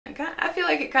I feel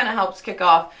like it kind of helps kick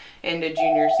off into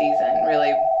junior season.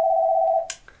 Really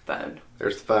fun.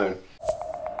 There's the phone.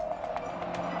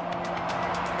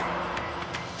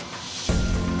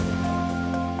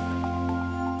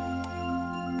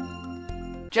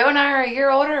 Joe and I are a year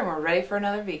older, and we're ready for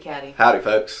another VCaddie. Howdy,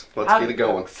 folks. Let's get it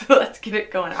going. So let's get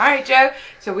it going. All right, Joe.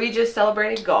 So we just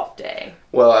celebrated golf day.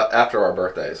 Well, after our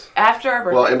birthdays. After our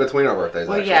birthdays. Well, in between our birthdays,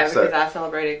 well, actually. Yeah, because I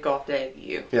celebrated golf day with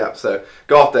you. Yeah, so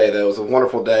golf day, though, was a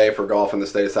wonderful day for golf in the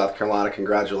state of South Carolina.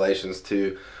 Congratulations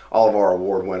to all of our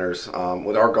award winners.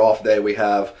 With our golf day, we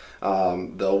have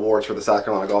the awards for the South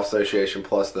Carolina Golf Association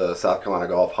plus the South Carolina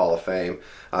Golf Hall of Fame.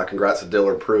 Congrats to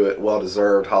Dillard Pruitt,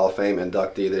 well-deserved Hall of Fame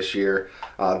inductee this year.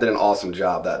 Did an awesome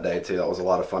job that day, too. That was a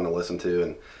lot of fun to listen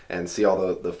to and see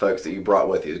all the folks that you brought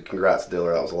with you. Congrats,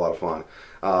 Dillard. That was a lot of fun.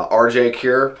 RJ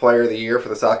Cure, Player of the Year for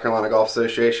the South Carolina Golf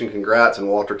Association. Congrats. And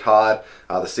Walter Todd,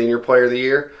 the Senior Player of the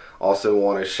Year. Also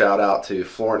want to shout out to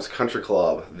Florence Country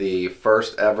Club, the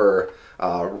first ever,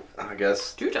 I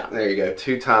guess, two-time. There you go,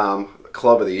 two-time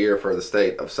Club of the Year for the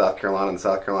state of South Carolina and the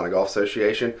South Carolina Golf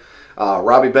Association.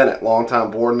 Robbie Bennett, longtime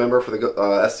board member for the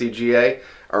SCGA,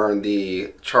 earned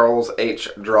the Charles H.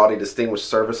 Drawdy Distinguished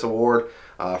Service Award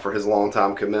for his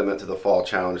longtime commitment to the Fall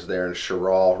Challenge there in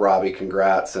Sherrall. Robbie,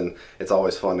 congrats, and it's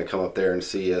always fun to come up there and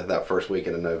see you that first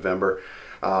weekend in November.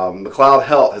 McLeod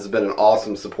Health has been an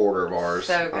awesome supporter of ours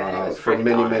for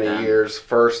many years.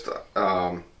 First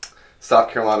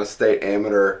South Carolina State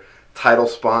Amateur title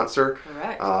sponsor.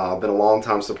 Correct. Been a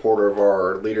long-time supporter of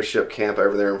our leadership camp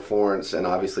over there in Florence, and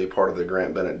obviously part of the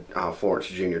Grant Bennett Florence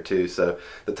Junior too. So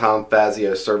the Tom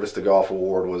Fazio Service to Golf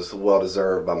Award was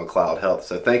well-deserved by McLeod Health.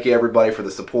 So thank you everybody for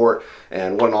the support,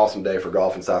 and what an awesome day for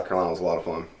golf in South Carolina. It was a lot of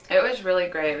fun. It was really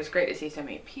great. It was great to see so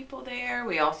many people there.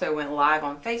 We also went live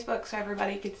on Facebook so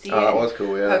everybody could see it. That was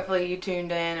cool, yeah. Hopefully you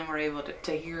tuned in and were able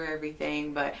to hear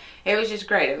everything. But it was just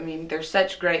great. I mean, there's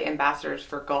such great ambassadors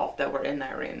for golf that were in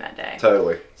that room that day.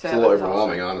 Totally. So it's a little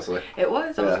overwhelming, honestly. It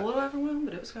was. I was a little overwhelmed,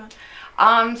 but it was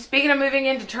fun. Speaking of moving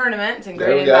into tournaments and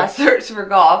great ambassadors for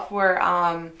golf, we're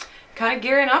kind of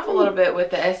gearing up a little bit with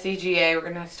the SCGA. We're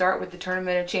going to start with the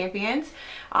Tournament of Champions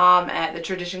at the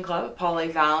Tradition Club at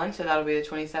Pawleys Island. So that'll be the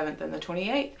 27th and the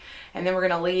 28th. And then we're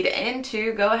going to lead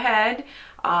into, go ahead,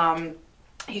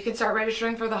 you can start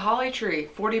registering for the Holly Tree,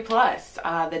 40 plus.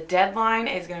 The deadline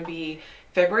is going to be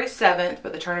February 7th,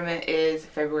 but the tournament is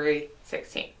February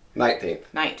 16th. 19th.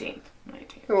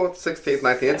 Well, it's 16th,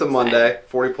 19th. It's a Monday.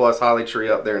 40 plus Holly Tree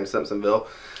up there in Simpsonville.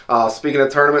 Speaking of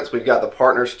tournaments, we've got the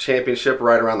Partners Championship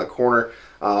right around the corner.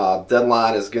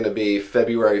 Deadline is going to be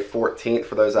February 14th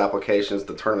for those applications.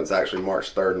 The tournament's actually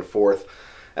March 3rd and 4th.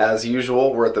 As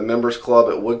usual, we're at the Members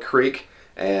Club at Wood Creek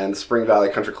and Spring Valley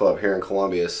Country Club here in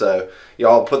Columbia. So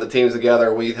y'all put the teams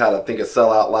together. We had, I think, a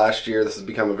sellout last year. This has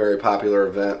become a very popular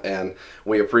event, and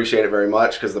we appreciate it very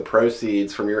much because the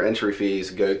proceeds from your entry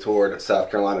fees go toward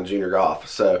South Carolina Junior Golf.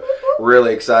 So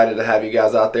really excited to have you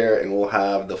guys out there, and we'll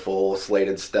have the full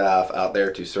slated staff out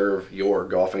there to serve your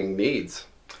golfing needs.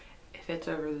 If it's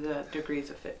over the degrees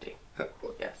of 50.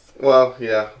 Yes. Well,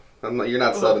 yeah. You're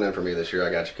not subbing in for me this year.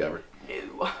 I got you covered.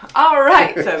 No. All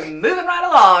right, so moving right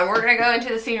along, we're going to go into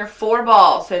the Senior 4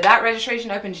 Ball. So that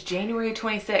registration opens January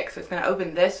 26th. So it's going to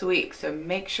open this week. So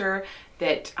make sure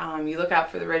that you look out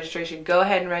for the registration. Go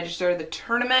ahead and register. The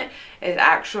tournament is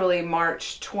actually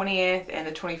March 20th and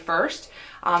the 21st,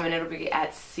 and it'll be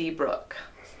at Seabrook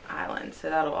Island. So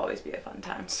that'll always be a fun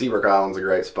time. Seabrook Island's a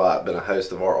great spot. Been a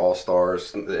host of our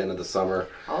All-Stars at the end of the summer.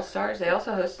 All-Stars. They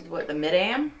also hosted, what, the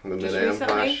Mid-Am? The Mid-Am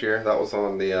last year. That was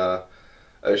on the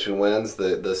Ocean Winds.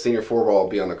 The Senior 4 Ball will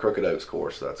be on the Crooked Oaks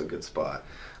course, so that's a good spot.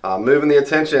 Moving the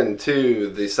attention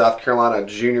to the South Carolina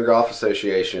Junior Golf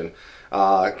Association.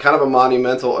 Kind of a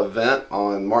monumental event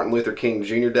on Martin Luther King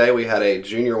Jr. Day. We had a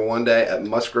Junior 1 Day at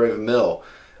Musgrave Mill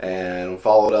and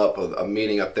followed up with a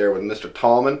meeting up there with Mr.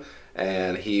 Tallman,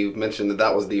 and he mentioned that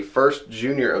that was the first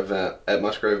junior event at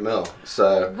Musgrave Mill.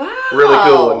 So really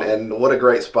cool, and what a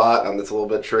great spot. It's a little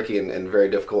bit tricky and very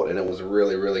difficult, and it was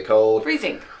really, really cold.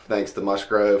 Freezing. Thanks to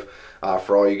Musgrave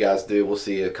for all you guys do. We'll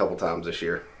see you a couple times this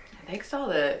year. Thanks to all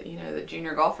the the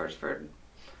junior golfers for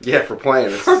playing.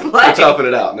 For toughing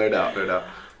it out, no doubt.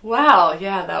 Wow,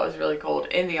 yeah, that was really cold.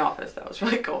 In the office, that was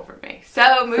really cold for me.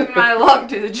 So, moving right along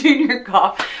to the junior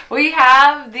golf, we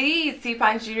have the Sea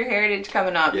Pines Junior Heritage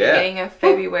coming up beginning of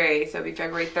February. So, it'll be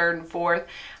February 3rd and 4th.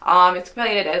 It's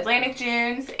played at Atlantic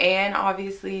Dunes and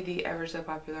obviously the ever so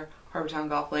popular Harbortown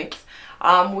Golf Links.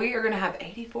 We are going to have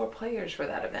 84 players for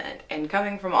that event and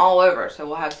coming from all over. So,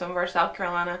 we'll have some of our South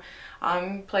Carolina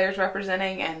players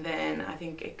representing, and then I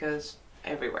think it goes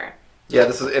everywhere. Yeah,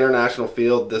 this is international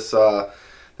field. This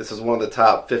This is one of the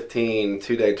top 15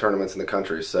 two-day tournaments in the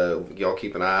country, so y'all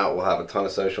keep an eye out. We'll have a ton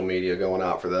of social media going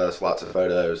out for this, lots of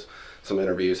photos, some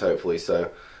interviews hopefully.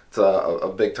 So it's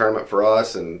a big tournament for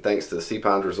us, and thanks to the Sea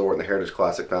Pines Resort and the Heritage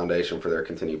Classic Foundation for their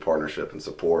continued partnership and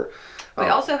support. We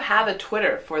also have a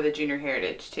Twitter for the Junior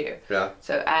Heritage too. Yeah.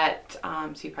 So at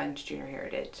Sea Pines Junior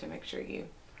Heritage. So make sure you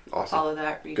follow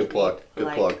that. Good plug.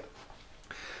 Good plug.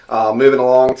 Moving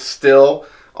along, still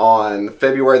on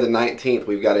February the 19th,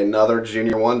 we've got another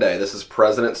Junior One Day. This is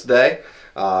President's Day.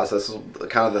 So this is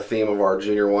kind of the theme of our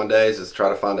Junior One Days, is try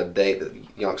to find a date that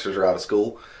youngsters are out of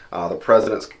school. The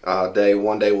President's Day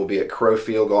one day will be at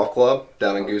Crowfield Golf Club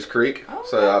down in Goose Creek,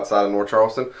 so outside of North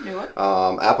Charleston.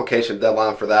 Application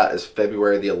deadline for that is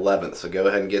February the 11th, so go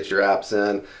ahead and get your apps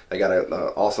in. They got an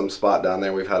awesome spot down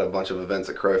there. We've had a bunch of events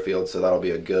at Crowfield, so that'll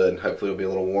be hopefully it'll be a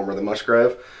little warmer than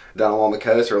Musgrove. Down along the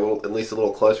coast, or at least a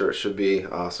little closer, it should be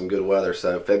some good weather.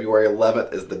 So February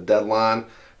 11th is the deadline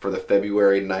for the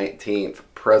February 19th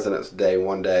President's Day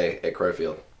one day at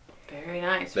Crowfield. Very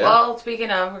nice. Yeah. Well,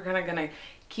 speaking of, we're kind of going to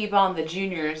keep on the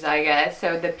juniors, I guess.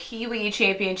 So the Pee Wee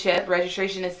Championship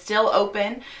registration is still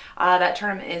open. That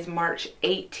tournament is March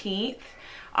 18th.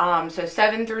 So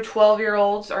 7 through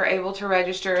 12-year-olds are able to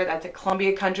register. That's at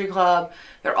Columbia Country Club.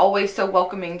 They're always so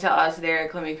welcoming to us there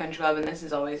at Columbia Country Club, and this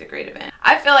is always a great event.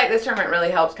 I feel like this tournament really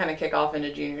helps kind of kick off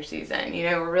into junior season. You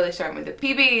know, we're really starting with the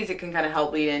PBs. It can kind of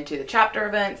help lead into the chapter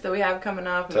events that we have coming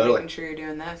up. And making sure you're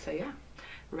doing that. So yeah,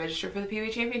 register for the Pee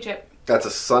Wee Championship. That's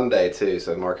a Sunday too,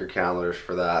 so mark your calendars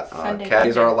for that. Sunday,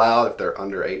 caddies are allowed if they're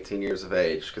under 18 years of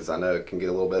age, because I know it can get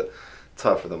a little bit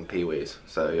tough for them Pee Wees.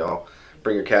 So y'all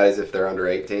bring your caddies if they're under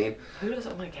 18. Who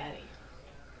doesn't want a caddy?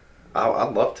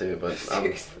 I'd love to, but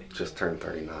I just turned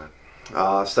 39.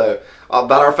 So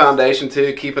about our foundation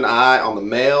too, keep an eye on the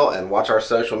mail and watch our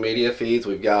social media feeds.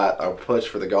 We've got our push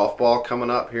for the golf ball coming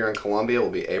up here in Columbia. It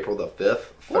will be April the 5th,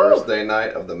 Thursday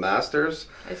night of the Masters.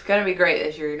 It's going to be great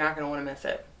this year. You're not going to want to miss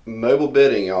it. Mobile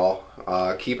bidding, y'all.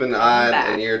 Keep an eye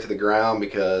and ear to the ground,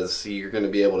 because you're going to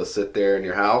be able to sit there in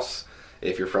your house.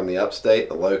 If you're from the upstate,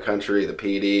 the low country, the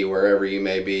PD, wherever you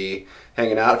may be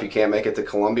hanging out, if you can't make it to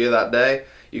Columbia that day,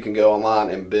 you can go online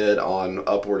and bid on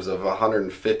upwards of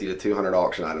 150 to 200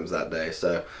 auction items that day.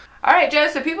 So, all right, Joe,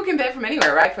 so people can bid from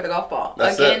anywhere, right, for the golf ball?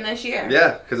 Again this year.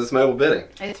 Yeah, because it's mobile bidding.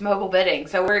 It's mobile bidding.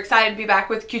 So we're excited to be back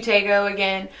with Qtego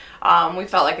again. We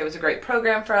felt like it was a great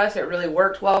program for us. It really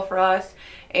worked well for us.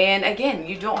 And again,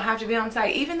 you don't have to be on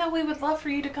site. Even though we would love for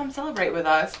you to come celebrate with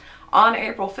us on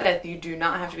April 5th, you do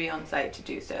not have to be on site to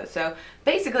do so. So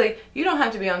basically, you don't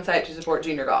have to be on site to support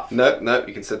junior golf. Nope.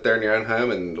 You can sit there in your own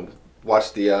home and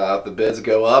watch the bids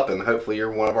go up, and hopefully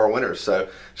you're one of our winners. So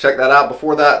check that out.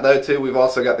 Before that, though, too, we've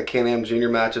also got the Can-Am Junior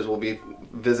matches. We'll be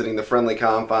visiting the friendly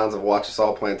confines of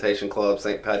Wachesaw Plantation Club,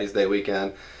 St. Patty's Day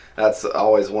weekend. That's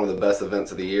always one of the best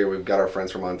events of the year. We've got our friends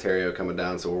from Ontario coming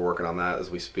down, so we're working on that as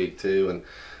we speak, too. And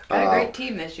got a great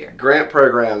team this year. Grant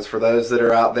programs for those that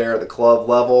are out there at the club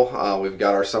level. We've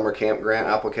got our summer camp grant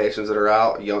applications that are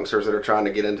out. Youngsters that are trying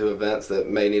to get into events that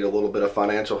may need a little bit of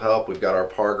financial help. We've got our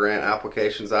PAR grant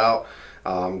applications out.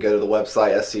 Go to the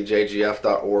website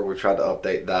scjgf.org. We've tried to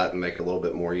update that and make it a little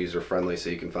bit more user friendly, so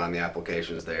you can find the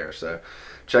applications there. So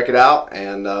check it out.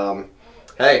 And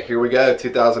hey, here we go.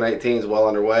 2018 is well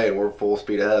underway, and we're full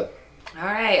speed ahead. All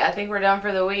right, I think we're done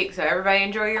for the week. So everybody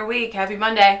enjoy your week. Happy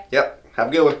Monday. Yep. Have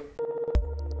a good one.